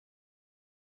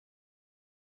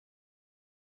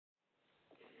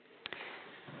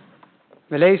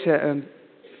We lezen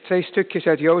 2 stukjes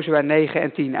uit Jozua 9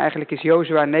 en 10. Eigenlijk is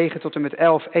Jozua 9 tot en met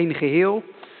 11 één geheel.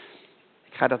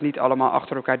 Ik ga dat niet allemaal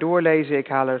achter elkaar doorlezen. Ik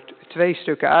haal er 2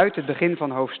 stukken uit. Het begin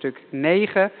van hoofdstuk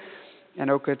 9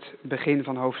 en ook het begin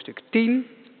van hoofdstuk 10.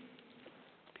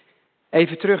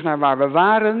 Even terug naar waar we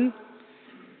waren.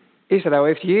 Israël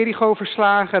heeft Jericho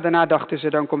verslagen. Daarna dachten ze,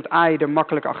 dan komt Ai er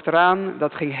makkelijk achteraan.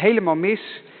 Dat ging helemaal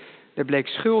mis. Er bleek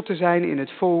schuld te zijn in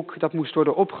het volk. Dat moest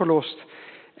worden opgelost.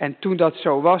 En toen dat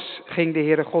zo was, ging de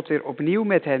Heere God weer opnieuw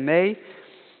met hen mee.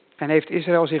 En heeft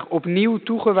Israël zich opnieuw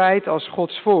toegewijd als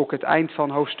Gods volk. Het eind van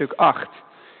hoofdstuk 8.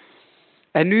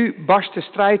 En nu barst de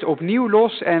strijd opnieuw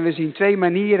los. En we zien 2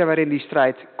 manieren waarin die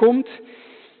strijd komt.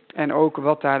 En ook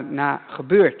wat daarna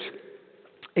gebeurt.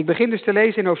 Ik begin dus te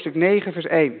lezen in hoofdstuk 9 vers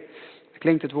 1. Dan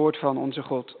klinkt het woord van onze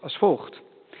God als volgt.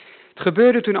 Het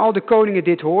gebeurde toen al de koningen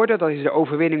dit hoorden. Dat is de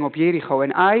overwinning op Jericho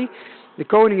en Ai. De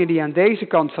koningen die aan deze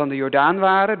kant van de Jordaan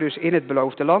waren, dus in het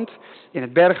beloofde land, in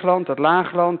het bergland, het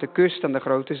laagland, de kust aan de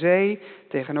grote zee,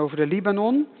 tegenover de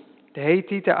Libanon, de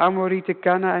Hethieten, Amorieten,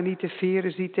 Kanaanieten,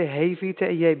 Ferezieten, Hevieten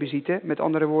en Jebusieten, met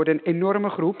andere woorden een enorme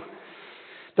groep,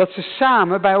 dat ze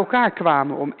samen bij elkaar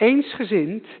kwamen om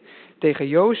eensgezind tegen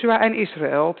Jozua en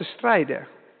Israël te strijden.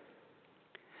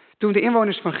 Toen de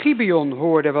inwoners van Gibeon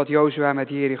hoorden wat Jozua met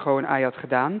Jericho en Ai had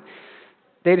gedaan,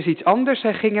 deden ze iets anders.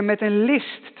 Zij gingen met een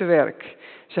list te werk.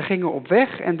 Ze gingen op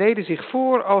weg en deden zich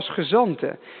voor als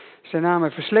gezanten. Ze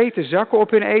namen versleten zakken op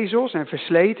hun ezels en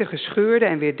versleten, gescheurde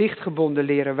en weer dichtgebonden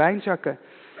leren wijnzakken.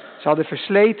 Ze hadden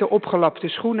versleten, opgelapte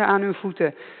schoenen aan hun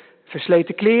voeten,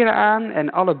 versleten kleren aan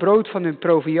en alle brood van hun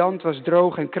proviand was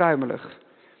droog en kruimelig.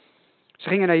 Ze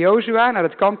gingen naar Jozua, naar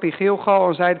het kamp in Gilgal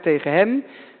en zeiden tegen hem,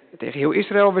 tegen heel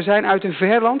Israël, we zijn uit een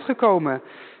ver land gekomen.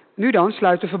 Nu dan,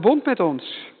 sluit een verbond met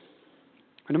ons.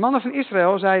 En de mannen van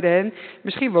Israël zeiden hen,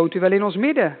 misschien woont u wel in ons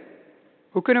midden.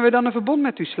 Hoe kunnen we dan een verbond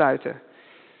met u sluiten?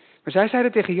 Maar zij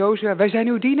zeiden tegen Jozua, wij zijn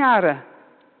uw dienaren.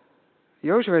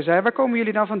 Jozua zei, waar komen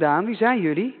jullie dan vandaan? Wie zijn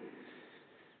jullie?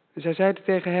 En zij zeiden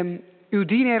tegen hem, uw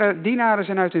dienaren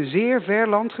zijn uit een zeer ver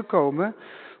land gekomen,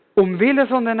 omwille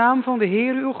van de naam van de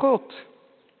Heer uw God.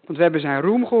 Want we hebben zijn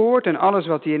roem gehoord en alles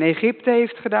wat hij in Egypte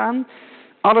heeft gedaan.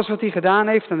 Alles wat hij gedaan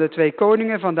heeft aan de 2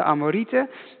 koningen van de Amorieten,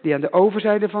 die aan de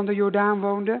overzijde van de Jordaan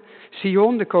woonden.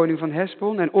 Sion, de koning van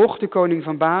Hesbon, en Og, de koning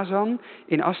van Bazan,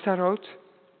 in Astarot.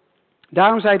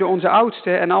 Daarom zeiden onze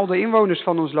oudsten en al de inwoners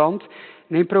van ons land,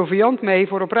 neem proviand mee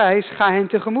voor op reis, ga hen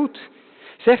tegemoet.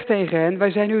 Zeg tegen hen,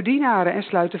 wij zijn uw dienaren en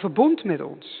sluit een verbond met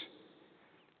ons.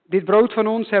 Dit brood van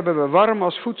ons hebben we warm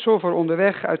als voedsel voor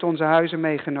onderweg uit onze huizen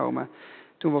meegenomen,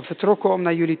 toen we vertrokken om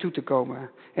naar jullie toe te komen.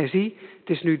 En zie, het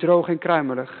is nu droog en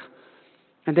kruimelig.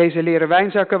 En deze leren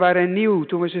wijnzakken waren nieuw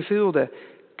toen we ze vulden.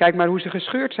 Kijk maar hoe ze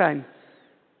gescheurd zijn.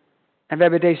 En we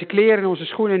hebben deze kleren en onze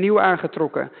schoenen nieuw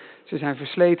aangetrokken. Ze zijn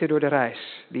versleten door de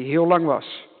reis, die heel lang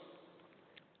was.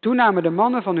 Toen namen de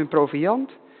mannen van hun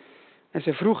proviand en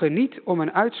ze vroegen niet om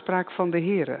een uitspraak van de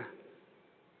Heere.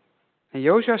 En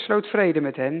Jozua sloot vrede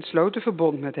met hen, sloot een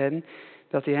verbond met hen,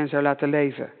 dat hij hen zou laten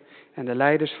leven. En de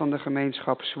leiders van de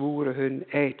gemeenschap zwoeren hun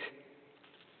eed.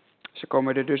 Ze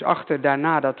komen er dus achter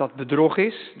daarna dat dat bedrog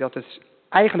is, dat het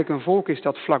eigenlijk een volk is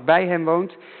dat vlakbij hen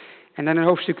woont. En dan in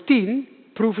hoofdstuk 10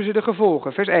 proeven ze de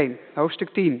gevolgen. Vers 1, hoofdstuk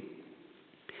 10.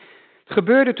 Het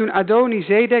gebeurde toen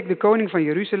Adoni-Zedek, de koning van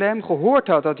Jeruzalem, gehoord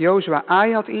had dat Jozua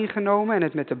Ai had ingenomen en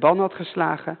het met de ban had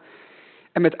geslagen.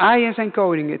 En met Ai en zijn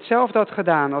koning hetzelfde had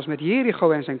gedaan als met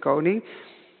Jericho en zijn koning.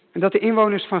 En dat de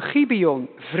inwoners van Gibeon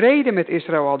vrede met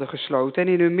Israël hadden gesloten en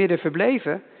in hun midden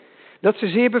verbleven, dat ze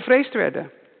zeer bevreesd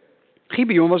werden.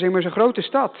 Gibeon was immers een grote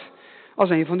stad, als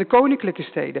een van de koninklijke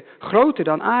steden, groter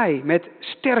dan Ai, met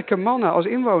sterke mannen als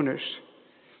inwoners.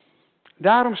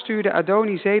 Daarom stuurde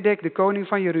Adoni-Zedek, de koning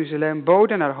van Jeruzalem,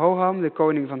 boden naar Hoham, de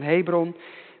koning van Hebron,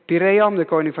 Piream, de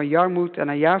koning van Jarmut, en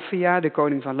naar Jafia, de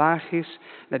koning van Lachis,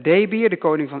 naar Debir, de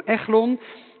koning van Eglon,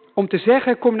 om te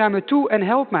zeggen, kom naar me toe en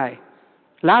help mij.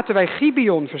 Laten wij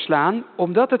Gibeon verslaan,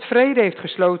 omdat het vrede heeft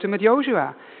gesloten met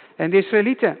Jozua en de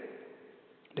Israëlieten.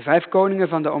 De 5 koningen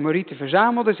van de Amorieten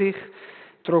verzamelden zich,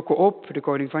 trokken op, de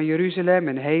koning van Jeruzalem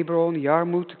en Hebron,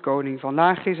 Jarmut, de koning van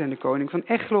Lachis en de koning van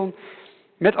Eglon,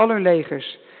 met al hun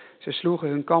legers. Ze sloegen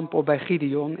hun kamp op bij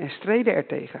Gideon en streden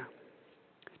ertegen.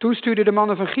 Toen stuurden de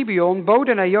mannen van Gibeon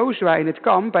boden naar Jozua in het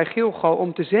kamp bij Gilgal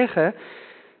om te zeggen,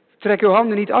 trek uw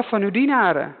handen niet af van uw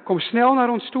dienaren, kom snel naar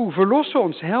ons toe, verlos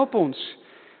ons, help ons.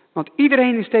 Want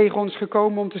iedereen is tegen ons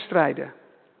gekomen om te strijden.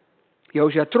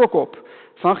 Jozua trok op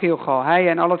van Gilgal, hij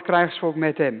en al het krijgsvolk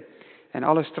met hem. En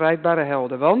alle strijdbare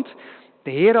helden. Want de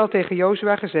Heer had tegen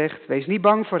Jozua gezegd, wees niet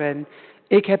bang voor hen.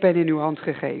 Ik heb hen in uw hand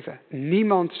gegeven.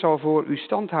 Niemand zal voor u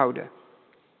stand houden.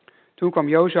 Toen kwam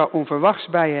Jozua onverwachts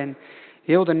bij hen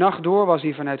Heel de nacht door was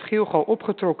hij vanuit Gilgal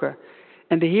opgetrokken.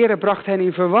 En de Heere bracht hen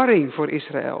in verwarring voor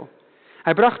Israël.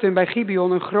 Hij bracht hen bij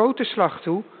Gibeon een grote slag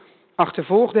toe,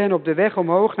 achtervolgde hen op de weg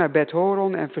omhoog naar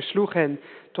Bet-horon en versloeg hen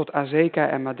tot Azeka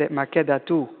en Makeda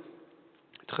toe.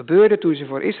 Het gebeurde toen ze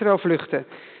voor Israël vluchtten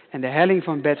en de helling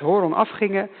van Bet-horon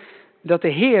afgingen, dat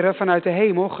de Heere vanuit de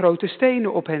hemel grote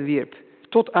stenen op hen wierp,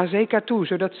 tot Azeka toe,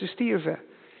 zodat ze stierven.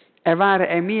 Er waren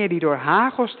er meer die door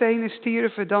hagelstenen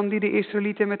stierven dan die de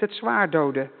Israëlieten met het zwaard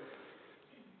doden.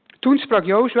 Toen sprak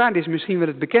Jozua, dit is misschien wel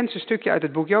het bekendste stukje uit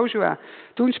het boek Jozua.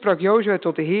 Toen sprak Jozua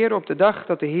tot de Heer op de dag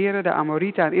dat de Heere de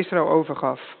Amorieten aan Israël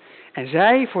overgaf. En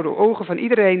zei voor de ogen van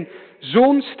iedereen,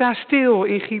 zon sta stil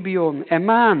in Gibeon en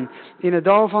maan in het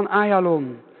dal van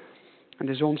Ayalon. En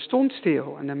de zon stond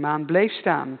stil en de maan bleef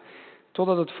staan,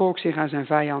 totdat het volk zich aan zijn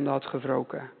vijanden had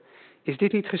gewroken. Is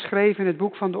dit niet geschreven in het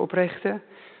boek van de oprechten?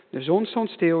 De zon stond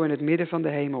stil in het midden van de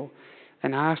hemel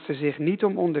en haastte zich niet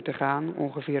om onder te gaan,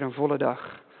 ongeveer een volle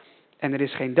dag. En er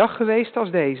is geen dag geweest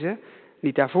als deze,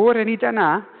 niet daarvoor en niet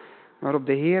daarna, waarop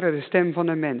de Heere de stem van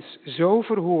een mens zo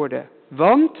verhoorde.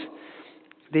 Want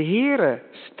de Heere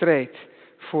streed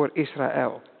voor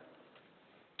Israël.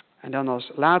 En dan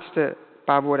als laatste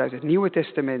paar woorden uit het Nieuwe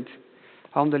Testament.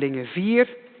 Handelingen 4.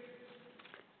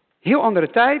 Heel andere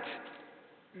tijd,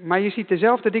 maar je ziet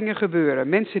dezelfde dingen gebeuren.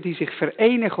 Mensen die zich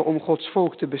verenigen om Gods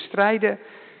volk te bestrijden.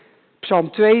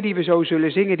 Psalm 2 die we zo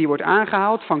zullen zingen, die wordt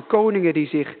aangehaald van koningen die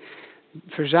zich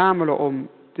verzamelen om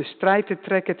de strijd te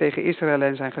trekken tegen Israël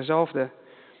en zijn gezalfden.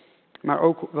 Maar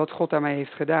ook wat God daarmee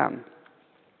heeft gedaan.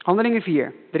 Handelingen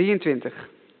 4, 23.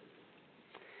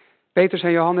 Petrus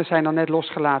en Johannes zijn dan net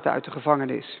losgelaten uit de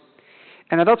gevangenis.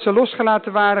 En nadat ze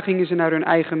losgelaten waren, gingen ze naar hun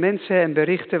eigen mensen en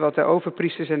berichtten wat de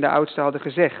overpriesters en de oudsten hadden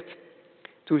gezegd.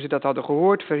 Toen ze dat hadden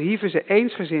gehoord, verhieven ze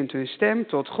eensgezind hun stem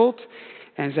tot God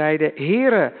en zeiden,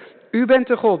 Heere, u bent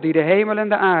de God die de hemel en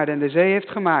de aarde en de zee heeft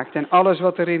gemaakt en alles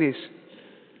wat erin is.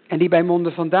 En die bij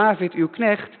monden van David, uw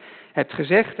knecht, hebt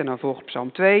gezegd, en dan volgt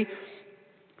Psalm 2,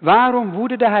 waarom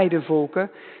woeden de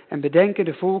heidenvolken en bedenken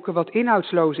de volken wat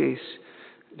inhoudsloos is?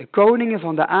 De koningen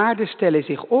van de aarde stellen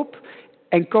zich op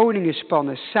en koningen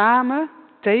spannen samen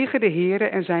tegen de Heere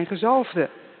en zijn gezalfde.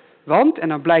 Want, en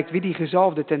dan blijkt wie die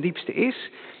gezalfde ten diepste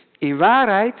is, in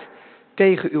waarheid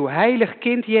tegen uw heilig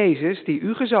kind Jezus, die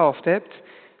u gezalfd hebt,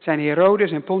 zijn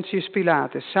Herodes en Pontius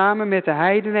Pilatus samen met de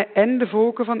heidenen en de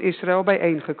volken van Israël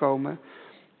bijeengekomen,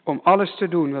 om alles te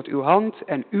doen wat uw hand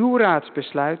en uw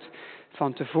raadsbesluit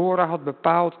van tevoren had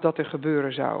bepaald dat er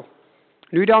gebeuren zou.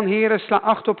 Nu dan, Heere, sla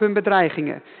acht op hun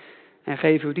bedreigingen en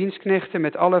geef uw dienstknechten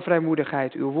met alle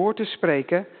vrijmoedigheid uw woord te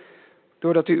spreken,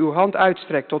 doordat u uw hand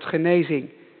uitstrekt tot genezing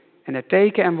en er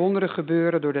teken en wonderen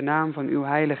gebeuren door de naam van uw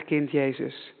heilig kind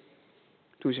Jezus.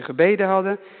 Toen ze gebeden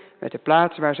hadden, werd de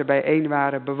plaats waar ze bijeen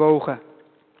waren bewogen.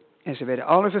 En ze werden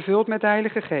alle vervuld met de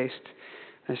Heilige Geest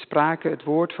en spraken het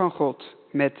woord van God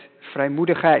met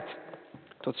vrijmoedigheid.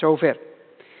 Tot zover.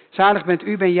 Zalig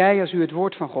ben jij als u het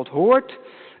woord van God hoort,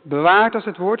 bewaart als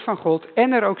het woord van God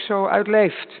en er ook zo uit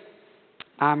leeft.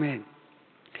 Amen.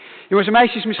 Jongens en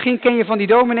meisjes, misschien ken je van die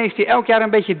dominees die elk jaar een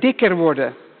beetje dikker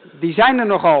worden. Die zijn er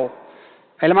nogal.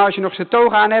 Helemaal als je nog zijn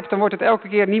toga aan hebt, dan wordt het elke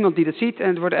keer niemand die dat ziet en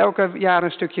het wordt elke jaar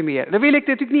een stukje meer. Dat wil ik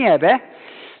natuurlijk niet hebben, hè.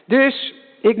 Dus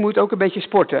ik moet ook een beetje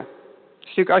sporten.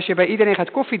 Dus als je bij iedereen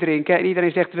gaat koffie drinken en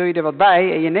iedereen zegt, wil je er wat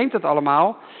bij? En je neemt dat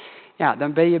allemaal, ja,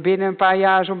 dan ben je binnen een paar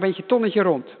jaar zo'n beetje tonnetje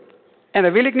rond. En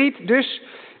dat wil ik niet, dus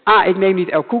ik neem niet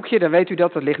elk koekje, dan weet u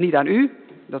dat ligt niet aan u.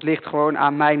 Dat ligt gewoon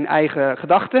aan mijn eigen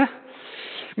gedachten.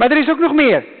 Maar er is ook nog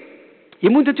meer. Je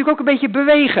moet natuurlijk ook een beetje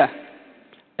bewegen.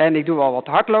 En ik doe wel wat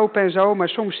hardlopen en zo, maar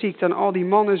soms zie ik dan al die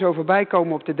mannen zo voorbij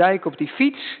komen op de dijk op die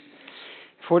fiets.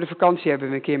 Voor de vakantie hebben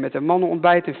we een keer met een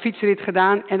mannenontbijt een fietsrit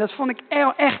gedaan. En dat vond ik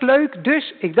echt leuk,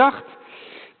 dus ik dacht,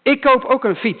 ik koop ook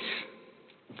een fiets.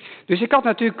 Dus ik had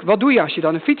natuurlijk, wat doe je als je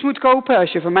dan een fiets moet kopen,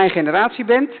 als je van mijn generatie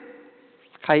bent?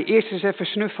 Ga je eerst eens even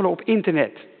snuffelen op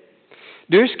internet.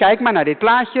 Dus kijk maar naar dit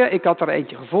plaatje, ik had er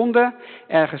eentje gevonden,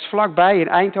 ergens vlakbij in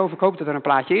Eindhoven, ik hoop dat er een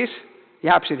plaatje is.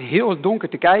 Jaap zit heel donker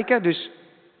te kijken, dus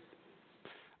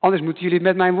anders moeten jullie het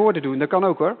met mijn woorden doen, dat kan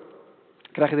ook hoor.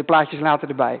 Dan krijg je de plaatjes later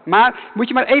erbij. Maar moet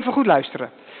je maar even goed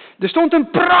luisteren. Er stond een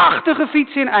prachtige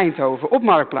fiets in Eindhoven, op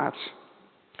Marktplaats.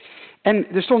 En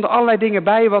er stonden allerlei dingen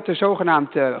bij wat er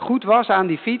zogenaamd goed was aan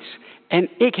die fiets. En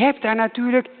ik heb daar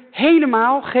natuurlijk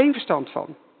helemaal geen verstand van.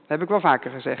 Dat heb ik wel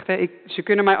vaker gezegd. Hè? Ze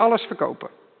kunnen mij alles verkopen.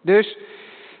 Dus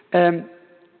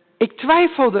ik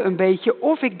twijfelde een beetje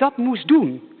of ik dat moest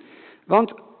doen.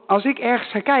 Want als ik ergens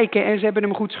ga kijken en ze hebben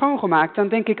hem goed schoongemaakt, dan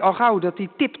denk ik al gauw dat die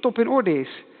tip-top in orde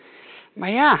is. Maar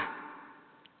ja,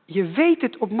 je weet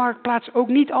het op Marktplaats ook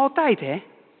niet altijd, hè.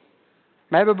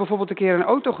 We hebben bijvoorbeeld een keer een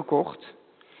auto gekocht.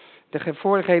 De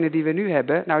voorgene die we nu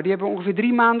hebben, nou die hebben we ongeveer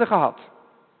 3 maanden gehad.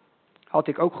 Had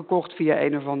ik ook gekocht via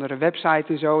een of andere website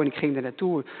en zo. En ik ging er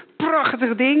naartoe.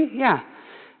 Prachtig ding, ja.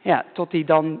 Ja, tot die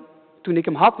dan, toen ik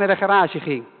hem had, naar de garage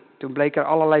ging. Toen bleek er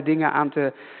allerlei dingen aan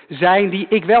te zijn die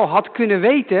ik wel had kunnen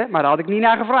weten, maar daar had ik niet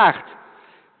naar gevraagd.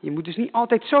 Je moet dus niet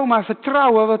altijd zomaar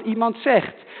vertrouwen wat iemand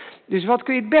zegt. Dus wat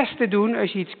kun je het beste doen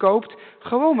als je iets koopt?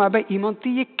 Gewoon maar bij iemand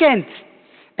die je kent.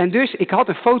 En dus, ik had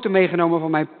een foto meegenomen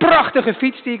van mijn prachtige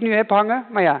fiets die ik nu heb hangen.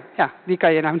 Maar ja, die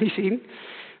kan je nou niet zien.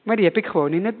 Maar die heb ik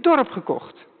gewoon in het dorp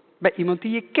gekocht. Bij iemand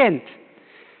die je kent.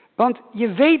 Want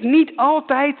je weet niet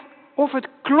altijd of het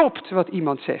klopt wat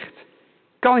iemand zegt.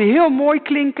 Kan heel mooi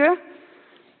klinken.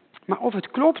 Maar of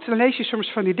het klopt, dan lees je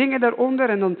soms van die dingen daaronder.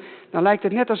 En dan lijkt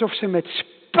het net alsof ze met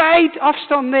spijt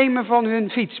afstand nemen van hun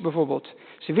fiets bijvoorbeeld.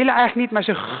 Ze willen eigenlijk niet, maar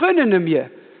ze gunnen hem je.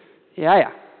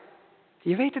 Ja.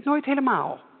 Je weet het nooit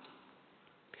helemaal.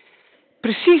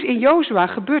 Precies in Jozua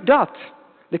gebeurt dat.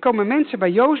 Er komen mensen bij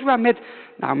Jozua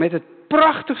met het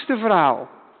prachtigste verhaal.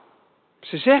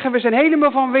 Ze zeggen, we zijn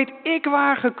helemaal van weet ik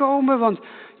waar gekomen, want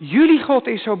jullie God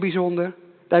is zo bijzonder,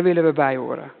 daar willen we bij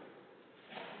horen.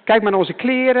 Kijk maar naar onze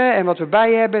kleren en wat we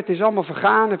bij hebben, het is allemaal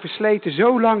vergaan en versleten,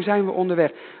 zo lang zijn we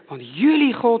onderweg. Want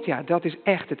jullie God, ja, dat is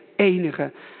echt het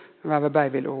enige waar we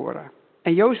bij willen horen.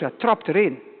 En Jozua trapt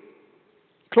erin.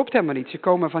 Klopt helemaal niet, ze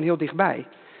komen van heel dichtbij.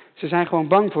 Ze zijn gewoon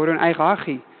bang voor hun eigen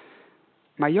hachie.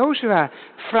 Maar Jozua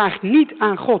vraagt niet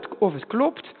aan God of het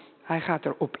klopt. Hij gaat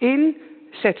erop in,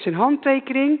 zet zijn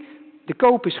handtekening, de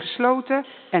koop is gesloten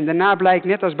en daarna blijkt,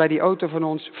 net als bij die auto van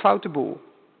ons, foute boel.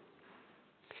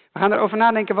 We gaan erover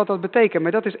nadenken wat dat betekent,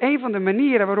 maar dat is een van de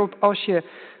manieren waarop als je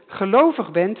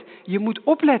gelovig bent, je moet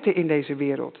opletten in deze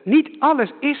wereld. Niet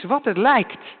alles is wat het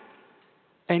lijkt.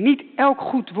 En niet elk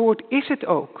goed woord is het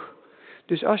ook.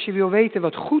 Dus als je wil weten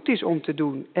wat goed is om te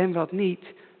doen en wat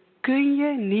niet, kun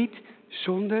je niet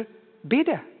zonder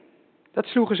bidden. Dat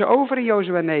sloegen ze over in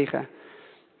Jozua 9.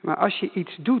 Maar als je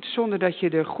iets doet zonder dat je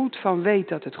er goed van weet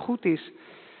dat het goed is,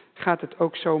 gaat het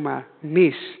ook zomaar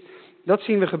mis. Dat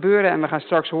zien we gebeuren en we gaan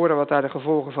straks horen wat daar de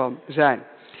gevolgen van zijn.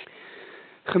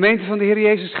 Gemeente van de Heer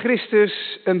Jezus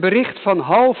Christus, een bericht van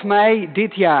half mei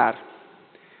dit jaar.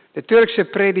 De Turkse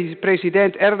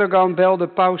president Erdogan belde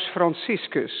paus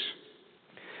Franciscus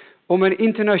om een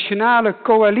internationale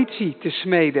coalitie te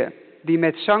smeden die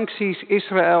met sancties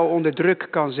Israël onder druk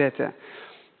kan zetten.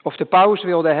 Of de paus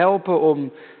wilde helpen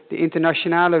om de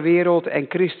internationale wereld en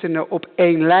christenen op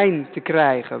één lijn te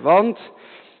krijgen. Want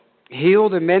heel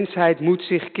de mensheid moet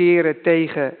zich keren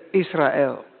tegen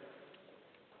Israël.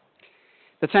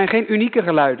 Dat zijn geen unieke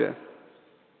geluiden.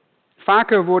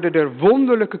 Vaker worden er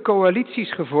wonderlijke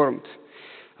coalities gevormd.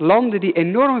 Landen die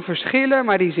enorm verschillen,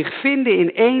 maar die zich vinden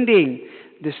in één ding.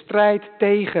 De strijd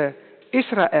tegen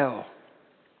Israël.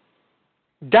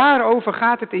 Daarover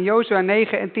gaat het in Jozua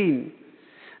 9 en 10.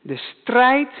 De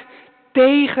strijd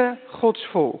tegen Gods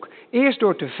volk. Eerst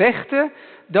door te vechten,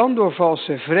 dan door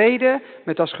valse vrede,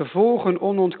 met als gevolg een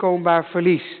onontkoombaar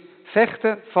verlies.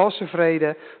 Vechten, valse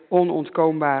vrede,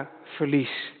 onontkoombaar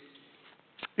verlies.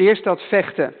 Eerst dat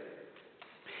vechten.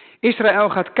 Israël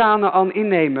gaat Kanaan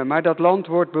innemen, maar dat land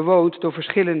wordt bewoond door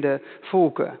verschillende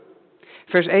volken.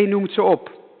 Vers 1 noemt ze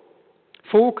op.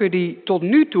 Volken die tot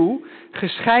nu toe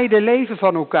gescheiden leven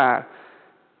van elkaar.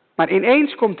 Maar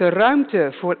ineens komt er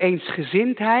ruimte voor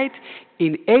eensgezindheid.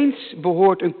 Ineens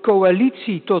behoort een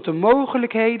coalitie tot de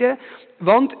mogelijkheden,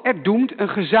 want er doemt een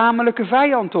gezamenlijke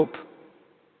vijand op.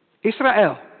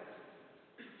 Israël.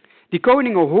 Die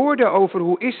koningen hoorden over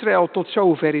hoe Israël tot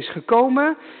zover is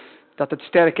gekomen, dat het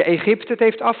sterke Egypte het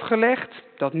heeft afgelegd,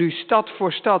 dat nu stad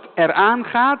voor stad eraan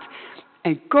gaat.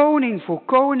 En koning voor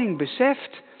koning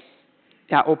beseft,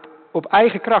 ja, op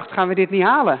eigen kracht gaan we dit niet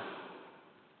halen.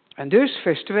 En dus,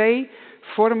 vers 2,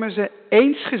 vormen ze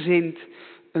eensgezind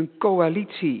een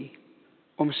coalitie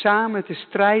om samen te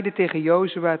strijden tegen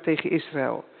Jozua, tegen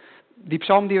Israël. Die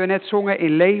psalm die we net zongen,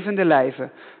 in levende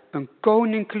lijven. Een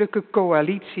koninklijke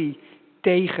coalitie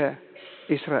tegen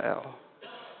Israël.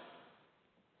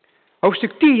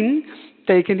 Hoofdstuk 10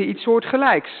 tekende iets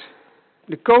soortgelijks.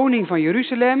 De koning van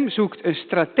Jeruzalem zoekt een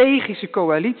strategische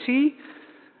coalitie.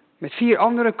 Met 4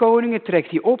 andere koningen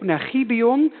trekt hij op naar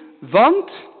Gibeon,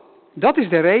 want, dat is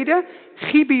de reden,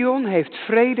 Gibeon heeft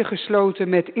vrede gesloten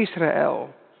met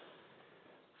Israël.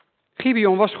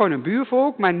 Gibeon was gewoon een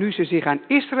buurvolk, maar nu ze zich aan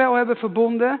Israël hebben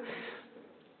verbonden,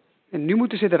 en nu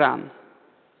moeten ze eraan.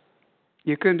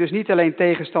 Je kunt dus niet alleen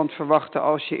tegenstand verwachten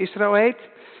als je Israël heet,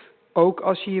 ook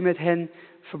als je je met hen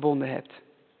verbonden hebt.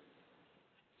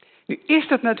 Nu is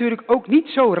dat natuurlijk ook niet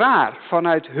zo raar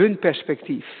vanuit hun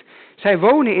perspectief. Zij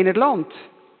wonen in het land.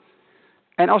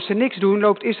 En als ze niks doen,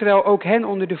 loopt Israël ook hen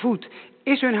onder de voet.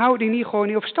 is hun houding niet gewoon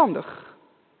niet opstandig?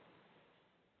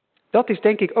 Dat is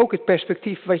denk ik ook het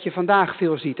perspectief wat je vandaag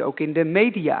veel ziet, ook in de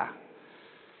media.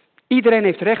 Iedereen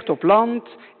heeft recht op land,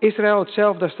 Israël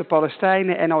hetzelfde als de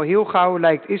Palestijnen en al heel gauw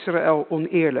lijkt Israël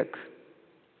oneerlijk.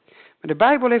 Maar de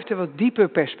Bijbel heeft een wat dieper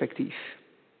perspectief.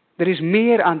 Er is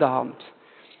meer aan de hand.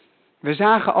 We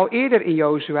zagen al eerder in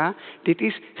Jozua, dit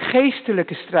is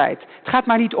geestelijke strijd. Het gaat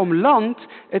maar niet om land,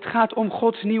 het gaat om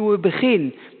Gods nieuwe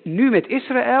begin. Nu met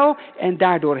Israël en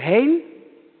daardoorheen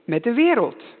met de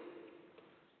wereld.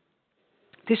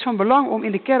 Het is van belang om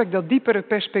in de kerk dat diepere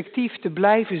perspectief te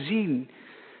blijven zien.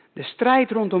 De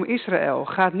strijd rondom Israël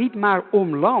gaat niet maar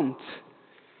om land.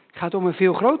 Het gaat om een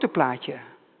veel groter plaatje.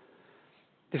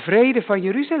 De vrede van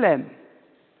Jeruzalem.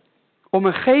 Om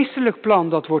een geestelijk plan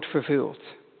dat wordt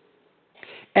vervuld.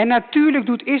 En natuurlijk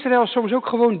doet Israël soms ook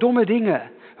gewoon domme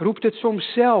dingen. Roept het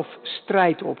soms zelf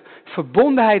strijd op.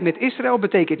 Verbondenheid met Israël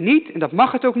betekent niet, en dat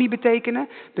mag het ook niet betekenen,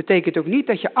 betekent ook niet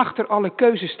dat je achter alle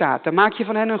keuzes staat. Dan maak je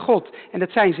van hen een god. En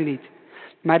dat zijn ze niet.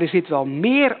 Maar er zit wel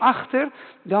meer achter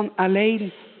dan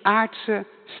alleen aardse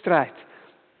strijd.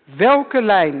 Welke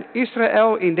lijn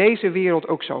Israël in deze wereld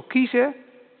ook zal kiezen,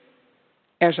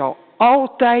 er zal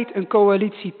altijd een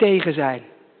coalitie tegen zijn.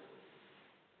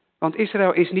 Want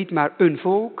Israël is niet maar een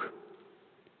volk,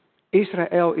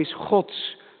 Israël is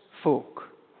Gods volk.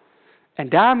 En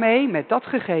daarmee, met dat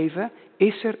gegeven,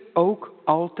 is er ook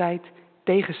altijd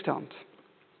tegenstand.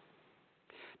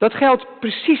 Dat geldt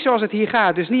precies zoals het hier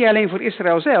gaat, dus niet alleen voor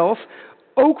Israël zelf,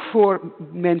 ook voor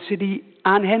mensen die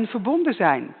aan hen verbonden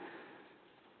zijn.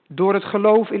 Door het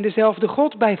geloof in dezelfde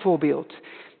God bijvoorbeeld,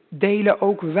 delen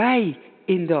ook wij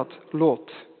in dat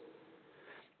lot.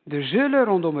 Er zullen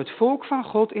rondom het volk van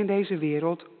God in deze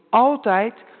wereld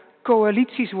altijd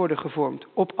coalities worden gevormd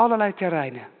op allerlei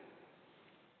terreinen.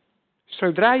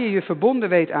 Zodra je je verbonden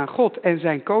weet aan God en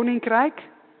zijn koninkrijk,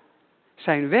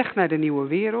 zijn weg naar de nieuwe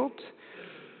wereld,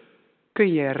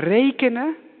 kun je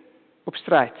rekenen op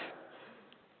strijd.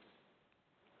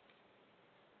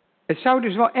 Het zou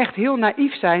dus wel echt heel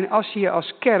naïef zijn als je je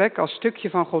als kerk, als stukje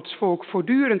van Gods volk,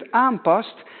 voortdurend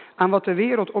aanpast aan wat de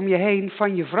wereld om je heen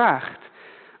van je vraagt.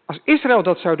 Als Israël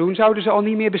dat zou doen, zouden ze al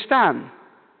niet meer bestaan.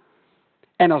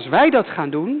 En als wij dat gaan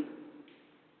doen,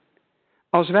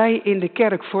 als wij in de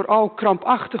kerk vooral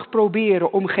krampachtig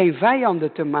proberen om geen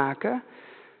vijanden te maken,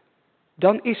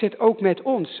 dan is het ook met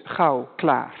ons gauw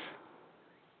klaar.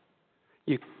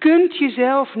 Je kunt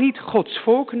jezelf niet Gods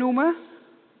volk noemen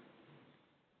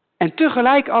en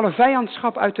tegelijk alle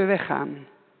vijandschap uit de weg gaan.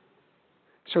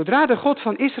 Zodra de God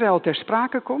van Israël ter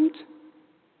sprake komt,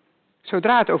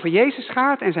 zodra het over Jezus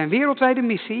gaat en zijn wereldwijde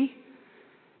missie,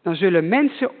 dan zullen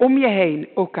mensen om je heen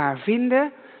elkaar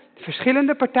vinden,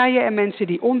 verschillende partijen en mensen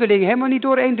die onderling helemaal niet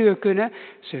door één deur kunnen,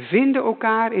 ze vinden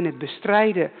elkaar in het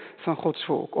bestrijden van Gods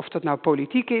volk. Of dat nou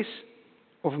politiek is,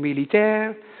 of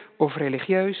militair, of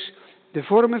religieus. De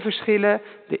vormen verschillen,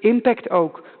 de impact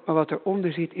ook, maar wat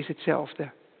eronder zit is hetzelfde.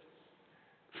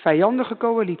 Vijandige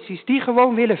coalities die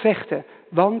gewoon willen vechten,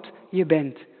 want je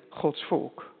bent Gods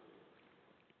volk.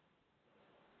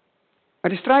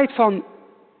 Maar de strijd van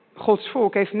Gods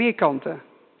volk heeft meer kanten.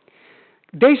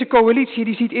 Deze coalitie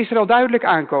die ziet Israël duidelijk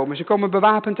aankomen. Ze komen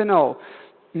bewapend en al.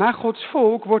 Maar Gods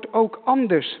volk wordt ook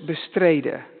anders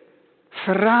bestreden.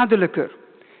 Verraderlijker,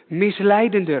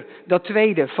 misleidender. Dat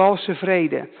tweede, valse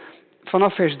vrede.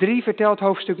 Vanaf vers 3 vertelt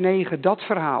hoofdstuk 9 dat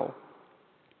verhaal.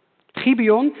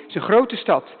 Gibeon is een grote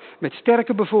stad met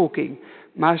sterke bevolking.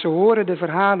 Maar ze horen de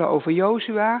verhalen over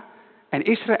Jozua en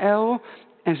Israël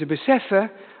en ze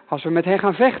beseffen, als we met hen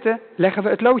gaan vechten, leggen we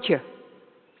het loodje.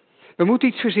 We moeten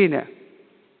iets verzinnen.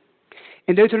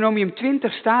 In Deuteronomium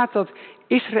 20 staat dat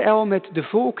Israël met de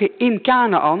volken in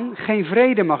Kanaan geen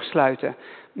vrede mag sluiten.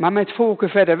 Maar met volken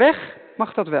verder weg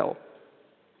mag dat wel.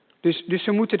 Dus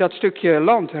ze moeten dat stukje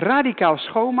land radicaal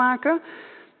schoonmaken,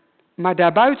 maar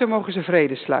daarbuiten mogen ze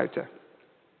vrede sluiten.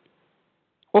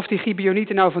 Of die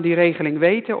Gibeonieten nou van die regeling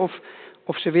weten,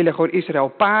 of ze willen gewoon Israël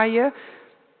paaien.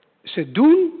 Ze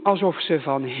doen alsof ze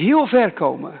van heel ver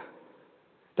komen.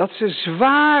 Dat ze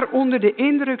zwaar onder de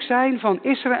indruk zijn van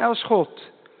Israëls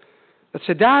God. Dat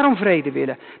ze daarom vrede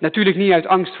willen. Natuurlijk niet uit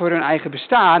angst voor hun eigen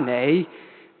bestaan,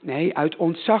 nee, uit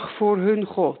ontzag voor hun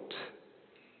God.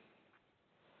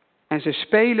 En ze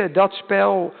spelen dat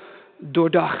spel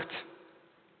doordacht.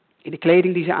 In de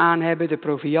kleding die ze aan hebben, de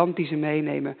proviand die ze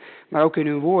meenemen, maar ook in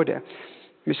hun woorden.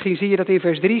 Misschien zie je dat in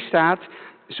vers 3 staat,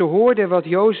 ze hoorden wat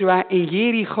Jozua in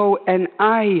Jericho en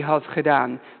Ai had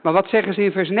gedaan. Maar wat zeggen ze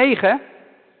in vers 9?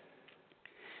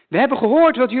 We hebben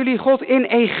gehoord wat jullie God in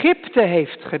Egypte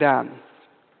heeft gedaan.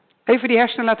 Even die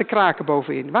hersenen laten kraken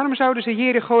bovenin. Waarom zouden ze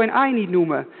Jericho en Ai niet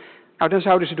noemen? Nou, dan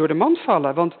zouden ze door de mand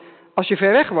vallen, want als je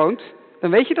ver weg woont,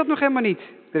 dan weet je dat nog helemaal niet.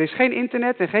 Er is geen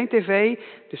internet en geen tv,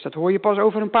 dus dat hoor je pas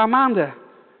over een paar maanden.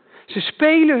 Ze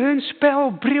spelen hun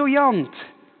spel briljant.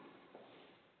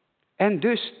 En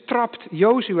dus trapt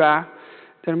Jozua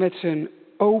er met zijn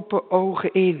open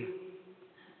ogen in.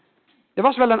 Er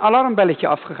was wel een alarmbelletje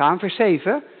afgegaan, vers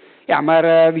 7. Ja,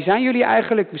 maar wie zijn jullie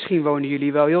eigenlijk? Misschien wonen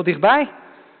jullie wel heel dichtbij.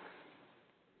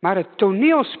 Maar het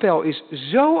toneelspel is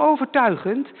zo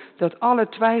overtuigend dat alle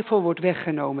twijfel wordt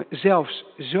weggenomen. Zelfs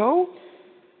zo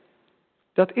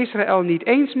dat Israël niet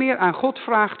eens meer aan God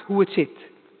vraagt hoe het zit.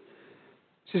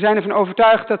 Ze zijn ervan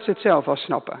overtuigd dat ze het zelf al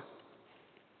snappen.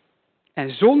 En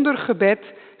zonder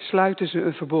gebed sluiten ze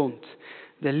een verbond.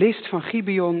 De list van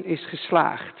Gibeon is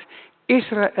geslaagd.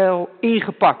 Israël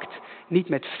ingepakt. Niet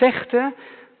met vechten,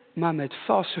 maar met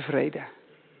valse vrede.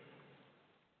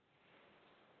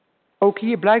 Ook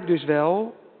hier blijkt dus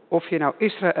wel, of je nou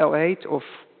Israël heet of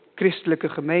christelijke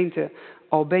gemeente,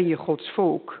 al ben je Gods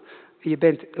volk, je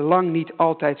bent lang niet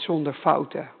altijd zonder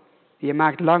fouten. Je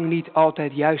maakt lang niet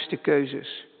altijd juiste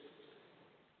keuzes.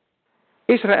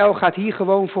 Israël gaat hier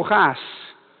gewoon voor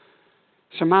gaas.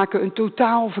 Ze maken een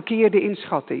totaal verkeerde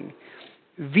inschatting.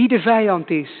 Wie de vijand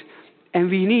is en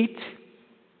wie niet,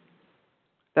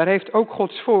 daar heeft ook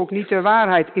Gods volk niet de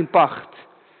waarheid in pacht.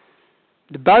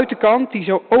 De buitenkant, die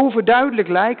zo overduidelijk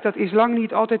lijkt, dat is lang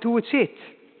niet altijd hoe het zit.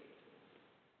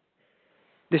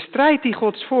 De strijd die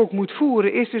Gods volk moet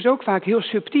voeren is dus ook vaak heel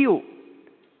subtiel.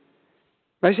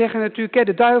 Wij zeggen natuurlijk,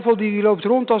 de duivel die loopt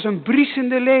rond als een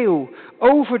briesende leeuw,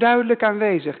 overduidelijk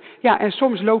aanwezig. Ja, en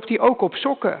soms loopt hij ook op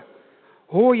sokken.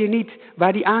 Hoor je niet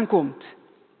waar die aankomt.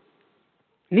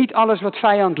 Niet alles wat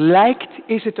vijand lijkt,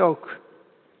 is het ook.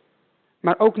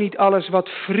 Maar ook niet alles wat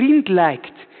vriend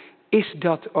lijkt, is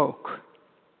dat ook.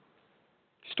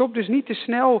 Stop dus niet te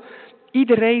snel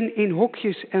iedereen in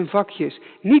hokjes en vakjes.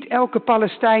 Niet elke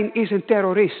Palestijn is een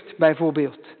terrorist,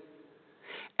 bijvoorbeeld.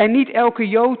 En niet elke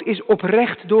Jood is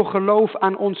oprecht door geloof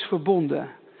aan ons verbonden.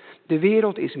 De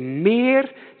wereld is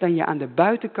meer dan je aan de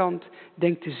buitenkant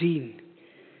denkt te zien.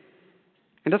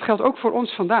 En dat geldt ook voor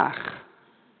ons vandaag.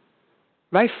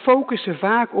 Wij focussen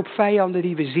vaak op vijanden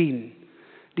die we zien.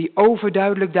 Die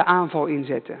overduidelijk de aanval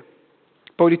inzetten.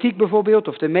 Politiek bijvoorbeeld,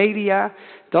 of de media,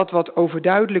 dat wat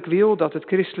overduidelijk wil dat het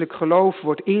christelijk geloof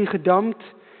wordt ingedampt.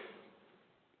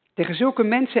 Tegen zulke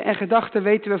mensen en gedachten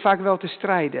weten we vaak wel te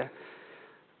strijden.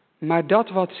 Maar dat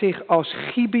wat zich als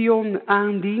Gibeon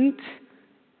aandient,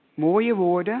 mooie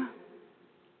woorden,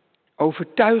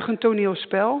 overtuigend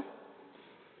toneelspel,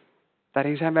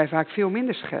 daarin zijn wij vaak veel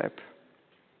minder scherp.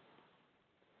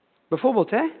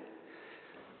 Bijvoorbeeld,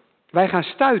 wij gaan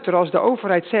stuiteren als de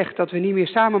overheid zegt dat we niet meer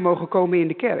samen mogen komen in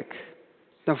de kerk.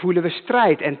 Dan voelen we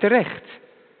strijd en terecht.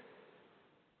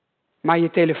 Maar je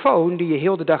telefoon die je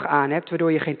heel de dag aan hebt,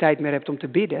 waardoor je geen tijd meer hebt om te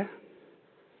bidden.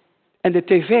 En de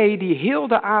tv die heel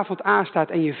de avond aanstaat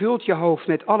en je vult je hoofd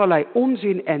met allerlei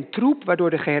onzin en troep,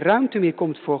 waardoor er geen ruimte meer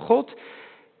komt voor God.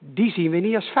 Die zien we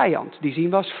niet als vijand, die zien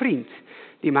we als vriend.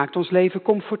 Die maakt ons leven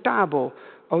comfortabel.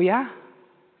 Oh ja?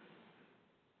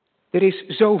 Er is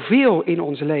zoveel in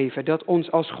ons leven dat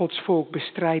ons als Gods volk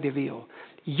bestrijden wil.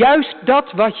 Juist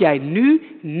dat wat jij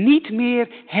nu niet meer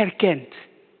herkent.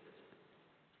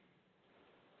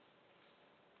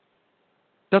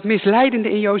 Dat misleidende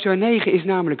in Jozua 9 is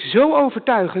namelijk zo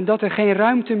overtuigend dat er geen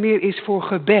ruimte meer is voor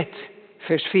gebed.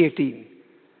 Vers 14.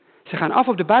 Ze gaan af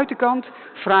op de buitenkant,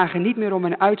 vragen niet meer om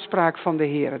een uitspraak van de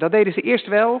Heer. Dat deden ze eerst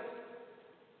wel.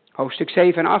 Hoofdstuk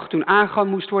 7 en 8, toen Agan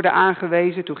moest worden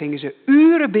aangewezen, toen gingen ze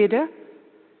uren bidden.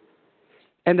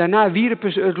 En daarna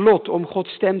wierpen ze het lot om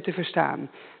Gods stem te verstaan.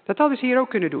 Dat hadden ze hier ook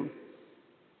kunnen doen.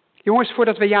 Jongens,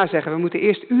 voordat we ja zeggen, we moeten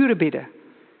eerst uren bidden.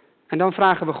 En dan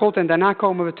vragen we God en daarna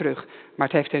komen we terug. Maar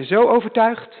het heeft hen zo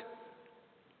overtuigd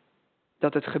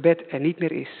dat het gebed er niet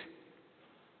meer is.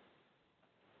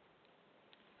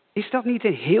 Is dat niet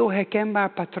een heel herkenbaar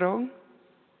patroon?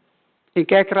 In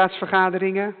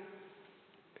kerkraadsvergaderingen,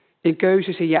 in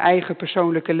keuzes in je eigen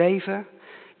persoonlijke leven.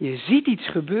 Je ziet iets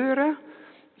gebeuren,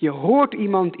 je hoort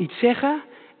iemand iets zeggen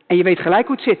en je weet gelijk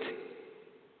hoe het zit.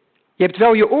 Je hebt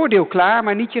wel je oordeel klaar,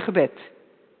 maar niet je gebed.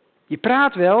 Je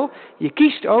praat wel, je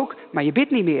kiest ook, maar je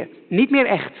bidt niet meer. Niet meer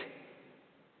echt.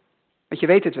 Want je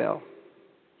weet het wel.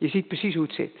 Je ziet precies hoe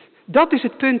het zit. Dat is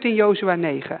het punt in Jozua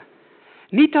 9.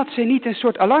 Niet dat ze niet een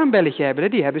soort alarmbelletje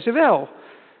hebben, die hebben ze wel.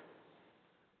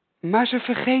 Maar ze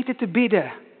vergeten te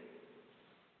bidden.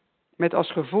 Met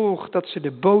als gevolg dat ze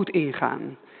de boot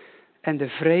ingaan en de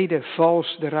vrede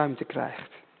vals de ruimte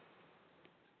krijgt.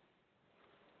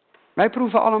 Wij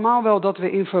proeven allemaal wel dat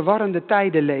we in verwarrende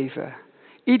tijden leven.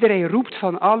 Iedereen roept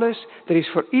van alles, er is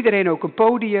voor iedereen ook een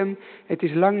podium. Het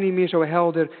is lang niet meer zo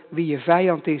helder wie je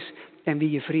vijand is en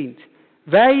wie je vriend.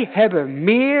 Wij hebben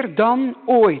meer dan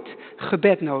ooit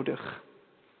gebed nodig.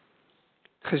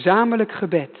 Gezamenlijk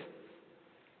gebed.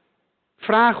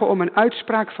 Vragen om een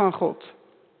uitspraak van God.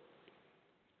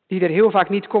 Die er heel vaak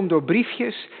niet komt door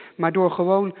briefjes, maar door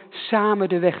gewoon samen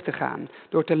de weg te gaan.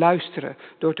 Door te luisteren,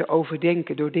 door te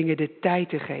overdenken, door dingen de tijd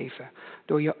te geven.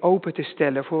 Door je open te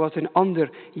stellen voor wat een ander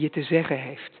je te zeggen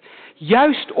heeft.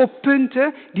 Juist op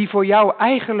punten die voor jou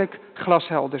eigenlijk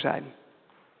glashelder zijn.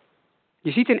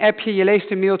 Je ziet een appje, je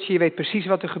leest een mailtje, je weet precies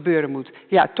wat er gebeuren moet.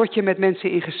 Ja, tot je met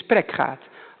mensen in gesprek gaat.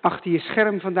 Achter je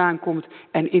scherm vandaan komt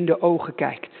en in de ogen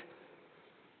kijkt.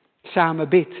 Samen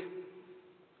bidt.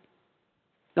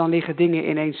 Dan liggen dingen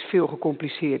ineens veel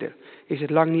gecompliceerder. Is het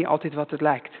lang niet altijd wat het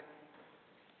lijkt.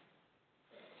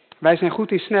 Wij zijn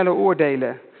goed in snelle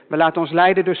oordelen. We laten ons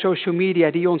leiden door social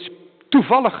media die ons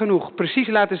toevallig genoeg precies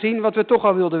laten zien wat we toch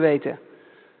al wilden weten.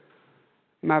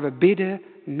 Maar we bidden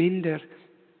minder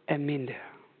en minder.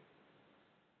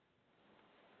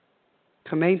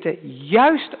 Gemeente,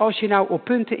 juist als je nou op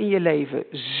punten in je leven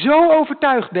zo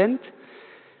overtuigd bent,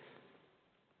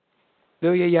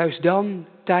 wil je juist dan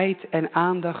tijd en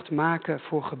aandacht maken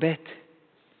voor gebed.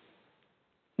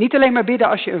 Niet alleen maar bidden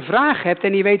als je een vraag hebt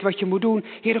en je weet wat je moet doen.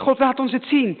 Heere God, laat ons het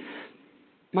zien.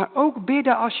 Maar ook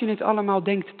bidden als je het allemaal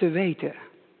denkt te weten.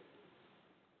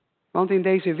 Want in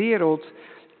deze wereld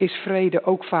is vrede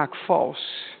ook vaak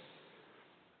vals.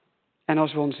 En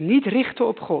als we ons niet richten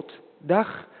op God,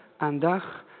 dag aan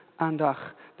dag aan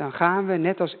dag, dan gaan we,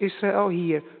 net als Israël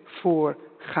hier, voor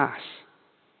gaas.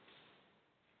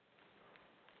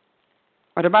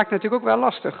 Maar dat maakt het natuurlijk ook wel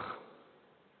lastig.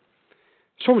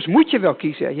 Soms moet je wel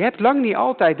kiezen. Je hebt lang niet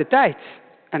altijd de tijd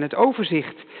en het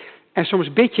overzicht. En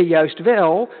soms bid je juist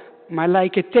wel, maar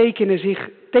lijken tekenen zich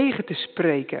tegen te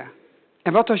spreken.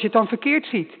 En wat als je het dan verkeerd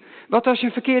ziet? Wat als je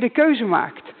een verkeerde keuze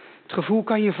maakt? Het gevoel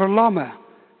kan je verlammen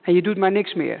en je doet maar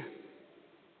niks meer.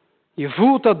 Je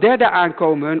voelt dat derde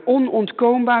aankomen, een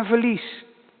onontkoombaar verlies.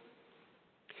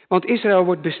 Want Israël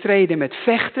wordt bestreden met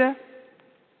vechten.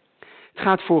 Het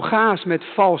gaat voor gaas met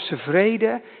valse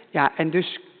vrede. Ja, en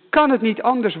dus kan het niet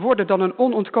anders worden dan een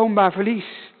onontkoombaar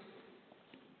verlies.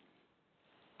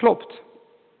 Klopt.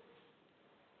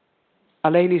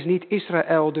 Alleen is niet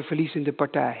Israël de verliezende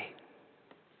partij.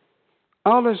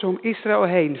 Alles om Israël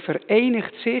heen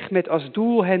verenigt zich met als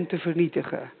doel hen te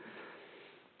vernietigen.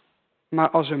 Maar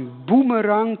als een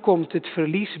boemerang komt het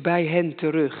verlies bij hen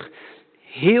terug.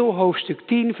 Heel hoofdstuk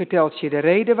 10 vertelt je de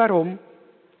reden waarom.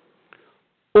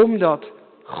 Omdat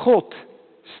God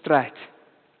strijdt.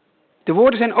 De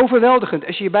woorden zijn overweldigend.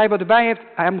 Als je je Bijbel erbij hebt,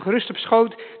 hou hem gerust op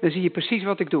schoot, dan zie je precies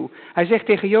wat ik doe. Hij zegt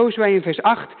tegen Jozua in vers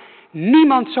 8,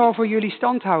 niemand zal voor jullie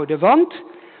stand houden, want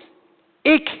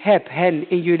ik heb hen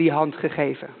in jullie hand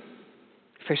gegeven.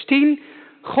 Vers 10,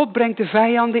 God brengt de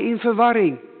vijanden in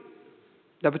verwarring.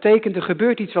 Dat betekent er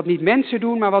gebeurt iets wat niet mensen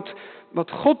doen, maar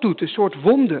wat God doet, een soort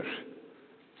wonder.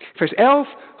 Vers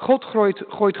 11, God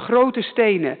gooit grote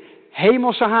stenen,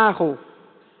 hemelse hagel.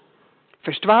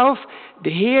 Vers 12,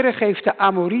 de Heere geeft de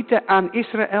Amorieten aan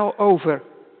Israël over.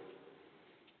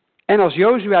 En als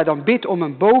Jozua dan bidt om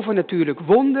een bovennatuurlijk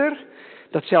wonder,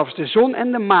 dat zelfs de zon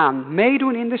en de maan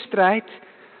meedoen in de strijd,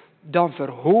 dan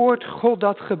verhoort God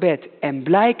dat gebed en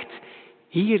blijkt,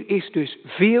 hier is dus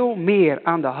veel meer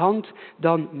aan de hand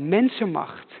dan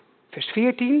mensenmacht. Vers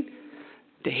 14,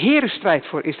 de Heere strijdt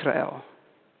voor Israël.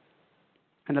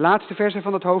 En de laatste versen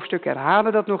van het hoofdstuk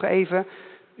herhalen dat nog even.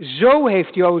 Zo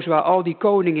heeft Jozua al die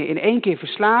koningen in één keer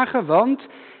verslagen, want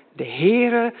de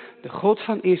Heere, de God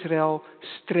van Israël,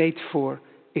 streed voor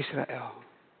Israël.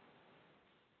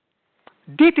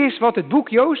 Dit is wat het boek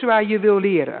Jozua je wil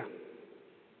leren.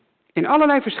 In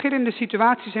allerlei verschillende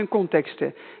situaties en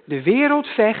contexten. De wereld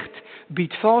vecht,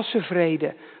 biedt valse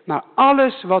vrede, maar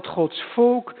alles wat Gods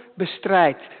volk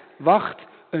bestrijdt, wacht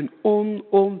een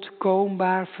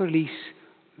onontkoombaar verlies.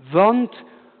 Want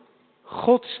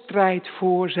God strijdt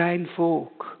voor zijn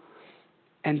volk.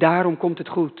 En daarom komt het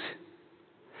goed.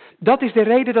 Dat is de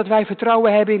reden dat wij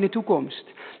vertrouwen hebben in de toekomst.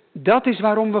 Dat is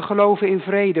waarom we geloven in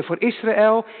vrede voor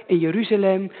Israël, in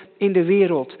Jeruzalem, in de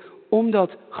wereld.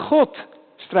 Omdat God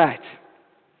strijdt.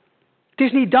 Het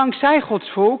is niet dankzij Gods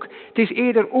volk, het is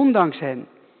eerder ondanks hen.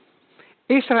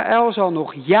 Israël zal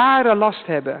nog jaren last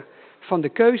hebben van de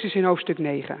keuzes in hoofdstuk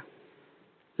 9.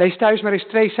 Lees thuis maar eens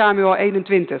 2 Samuel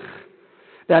 21.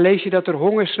 Daar lees je dat er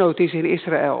hongersnood is in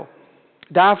Israël.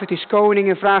 David is koning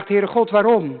en vraagt, Heere God,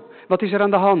 waarom? Wat is er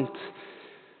aan de hand?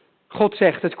 God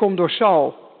zegt, het komt door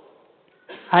Saul.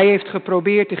 Hij heeft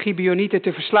geprobeerd de Gibeonieten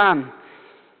te verslaan.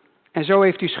 En zo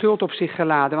heeft hij schuld op zich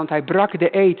geladen, want hij brak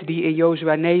de eed die in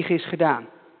Jozua 9 is gedaan.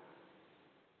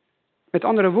 Met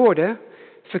andere woorden,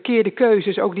 Verkeerde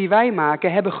keuzes, ook die wij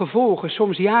maken, hebben gevolgen,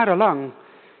 soms jarenlang.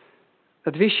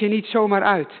 Dat wist je niet zomaar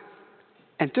uit.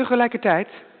 En tegelijkertijd,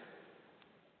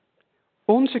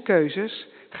 onze keuzes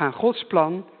gaan Gods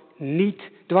plan niet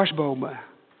dwarsbomen.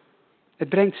 Het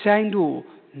brengt zijn doel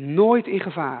nooit in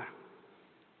gevaar.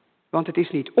 Want het is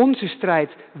niet onze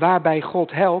strijd waarbij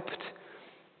God helpt.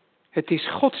 Het is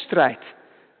Gods strijd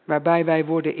waarbij wij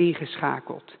worden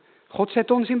ingeschakeld. God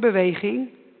zet ons in beweging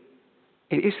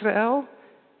in Israël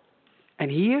en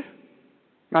hier,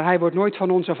 maar hij wordt nooit van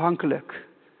ons afhankelijk.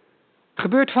 Er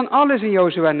gebeurt van alles in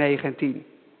Jozua 9 en 10.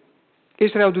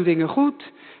 Israël doet dingen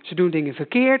goed, ze doen dingen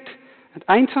verkeerd. Het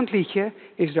eind van het liedje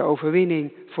is de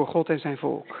overwinning voor God en zijn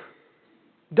volk.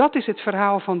 Dat is het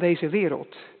verhaal van deze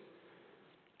wereld.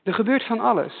 Er gebeurt van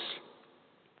alles.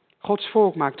 Gods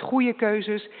volk maakt goede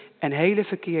keuzes en hele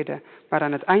verkeerde, maar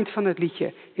aan het eind van het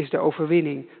liedje is de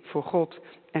overwinning voor God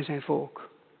en zijn volk.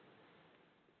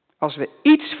 Als we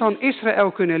iets van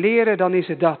Israël kunnen leren, dan is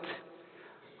het dat.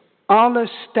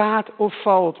 Alles staat of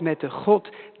valt met de God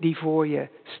die voor je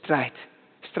strijdt.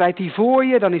 Strijdt die voor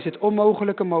je, dan is het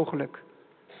onmogelijke mogelijk.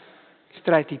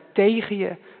 Strijdt die tegen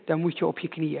je, dan moet je op je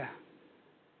knieën.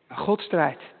 Maar God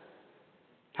strijdt.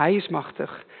 Hij is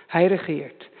machtig. Hij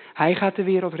regeert. Hij gaat de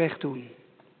wereld recht doen.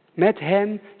 Met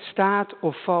hem staat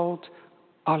of valt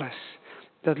alles.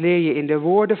 Dat leer je in de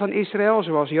woorden van Israël,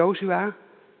 zoals Jozua.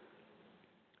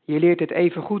 Je leert het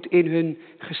even goed in hun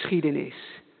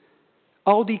geschiedenis.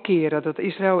 Al die keren dat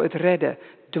Israël het redde,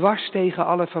 dwars tegen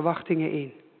alle verwachtingen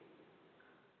in.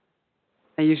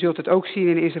 En je zult het ook zien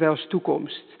in Israëls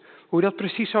toekomst. Hoe dat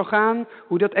precies zal gaan,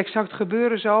 hoe dat exact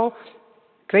gebeuren zal,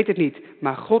 ik weet het niet.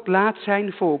 Maar God laat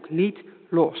zijn volk niet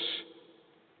los.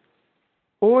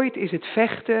 Ooit is het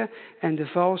vechten en de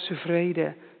valse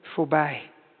vrede voorbij.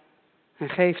 En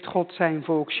geeft God zijn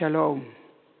volk shalom.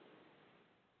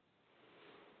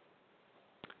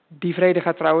 Die vrede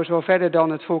gaat trouwens wel verder dan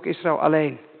het volk Israël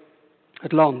alleen.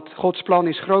 Het land. Gods plan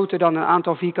is groter dan een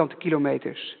aantal vierkante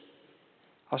kilometers.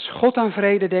 Als God aan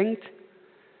vrede denkt,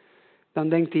 dan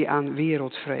denkt hij aan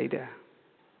wereldvrede.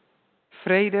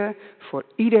 Vrede voor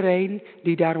iedereen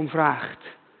die daarom vraagt.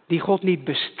 Die God niet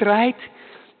bestrijdt,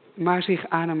 maar zich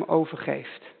aan hem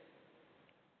overgeeft.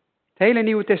 Het hele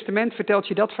Nieuwe Testament vertelt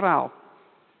je dat verhaal.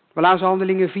 We lazen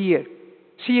Handelingen 4.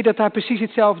 Zie je dat daar precies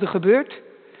hetzelfde gebeurt?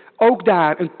 Ook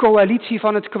daar een coalitie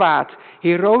van het kwaad.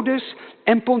 Herodes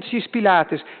en Pontius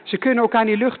Pilatus. Ze kunnen elkaar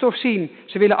niet lucht of zien.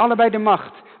 Ze willen allebei de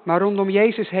macht. Maar rondom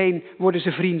Jezus heen worden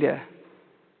ze vrienden.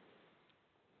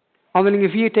 Handelingen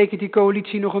 4 tekent die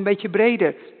coalitie nog een beetje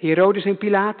breder. Herodes en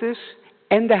Pilatus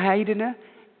en de heidenen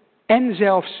en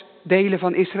zelfs delen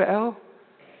van Israël.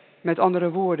 Met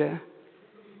andere woorden,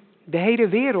 de hele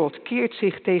wereld keert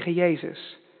zich tegen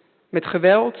Jezus. Met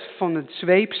geweld van het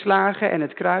zweepslagen en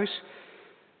het kruis,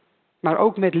 maar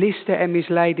ook met listen en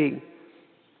misleiding.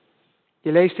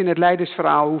 Je leest in het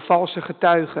Leidersverhaal hoe valse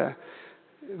getuigen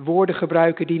woorden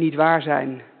gebruiken die niet waar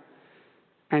zijn.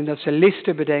 En dat ze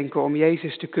listen bedenken om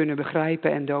Jezus te kunnen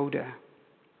begrijpen en doden.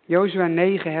 Jozua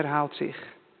 9 herhaalt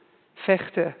zich.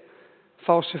 Vechten,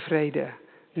 valse vrede.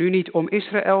 Nu niet om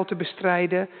Israël te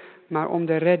bestrijden, maar om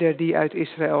de redder die uit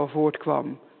Israël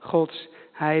voortkwam. Gods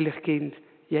heilig kind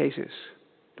Jezus.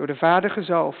 Door de Vader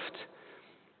gezalfd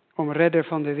om redder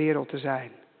van de wereld te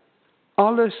zijn.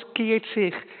 Alles keert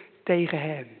zich tegen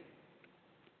hem.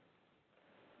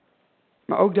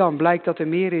 Maar ook dan blijkt dat er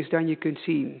meer is dan je kunt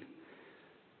zien.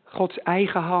 Gods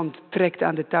eigen hand trekt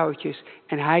aan de touwtjes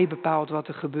en hij bepaalt wat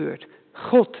er gebeurt.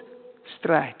 God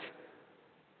strijdt.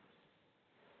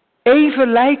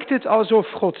 Even lijkt het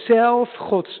alsof God zelf,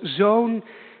 Gods zoon,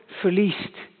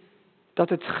 verliest. Dat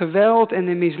het geweld en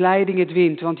de misleiding het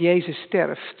wint, want Jezus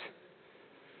sterft.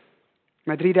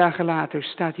 Maar 3 dagen later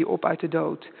staat hij op uit de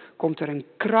dood. Komt er een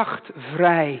kracht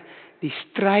vrij die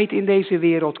strijd in deze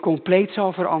wereld compleet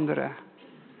zal veranderen.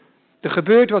 Er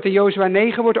gebeurt wat in Jozua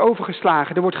 9 wordt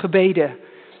overgeslagen. Er wordt gebeden.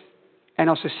 En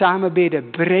als ze samen bidden,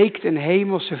 breekt een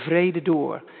hemelse vrede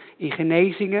door. In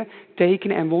genezingen,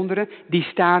 tekenen en wonderen, die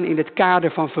staan in het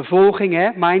kader van vervolging. Hè?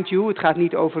 Mind you, het gaat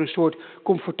niet over een soort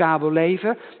comfortabel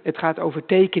leven. Het gaat over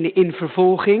tekenen in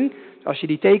vervolging. Als je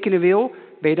die tekenen wil,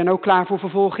 ben je dan ook klaar voor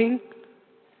vervolging?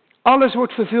 Alles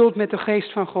wordt vervuld met de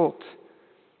geest van God.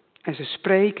 En ze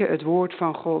spreken het woord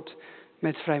van God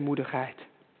met vrijmoedigheid.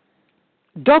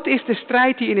 Dat is de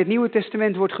strijd die in het Nieuwe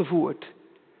Testament wordt gevoerd.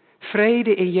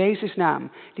 Vrede in Jezus'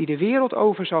 naam, die de wereld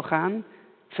over zal gaan,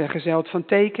 vergezeld van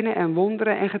tekenen en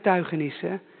wonderen en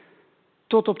getuigenissen,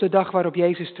 tot op de dag waarop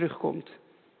Jezus terugkomt.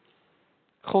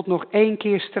 God nog 1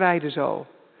 keer strijden zal,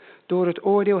 door het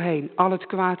oordeel heen, al het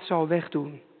kwaad zal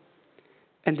wegdoen.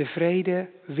 En de vrede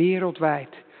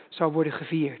wereldwijd zal worden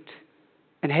gevierd.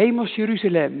 Een hemels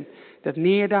Jeruzalem dat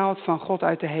neerdaalt van God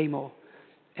uit de hemel.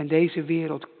 En deze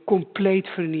wereld compleet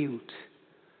vernieuwt.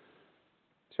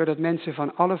 Zodat mensen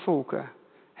van alle volken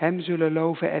hem zullen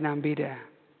loven en aanbidden.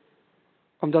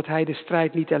 Omdat hij de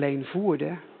strijd niet alleen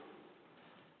voerde,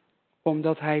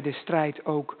 omdat hij de strijd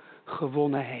ook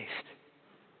gewonnen heeft.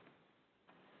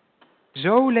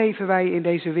 Zo leven wij in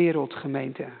deze wereld,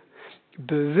 gemeente.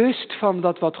 Bewust van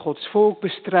dat wat Gods volk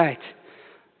bestrijdt.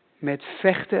 Met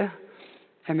vechten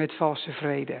en met valse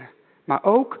vrede. Maar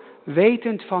ook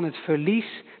wetend van het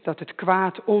verlies dat het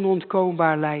kwaad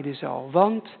onontkoombaar lijden zal.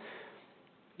 Want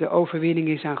de overwinning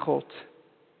is aan God.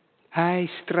 Hij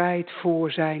strijdt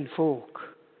voor zijn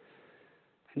volk.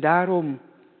 En daarom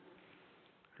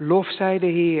lof zij de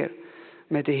Heer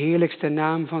met de heerlijkste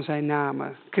naam van zijn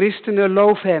namen. Christenen,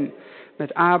 loof hem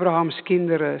met Abrahams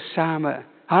kinderen samen.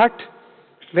 Hart,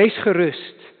 wees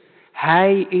gerust.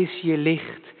 Hij is je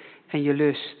licht en je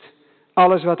lust.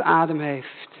 Alles wat adem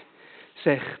heeft,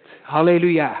 zegt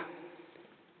halleluja.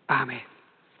 Amen.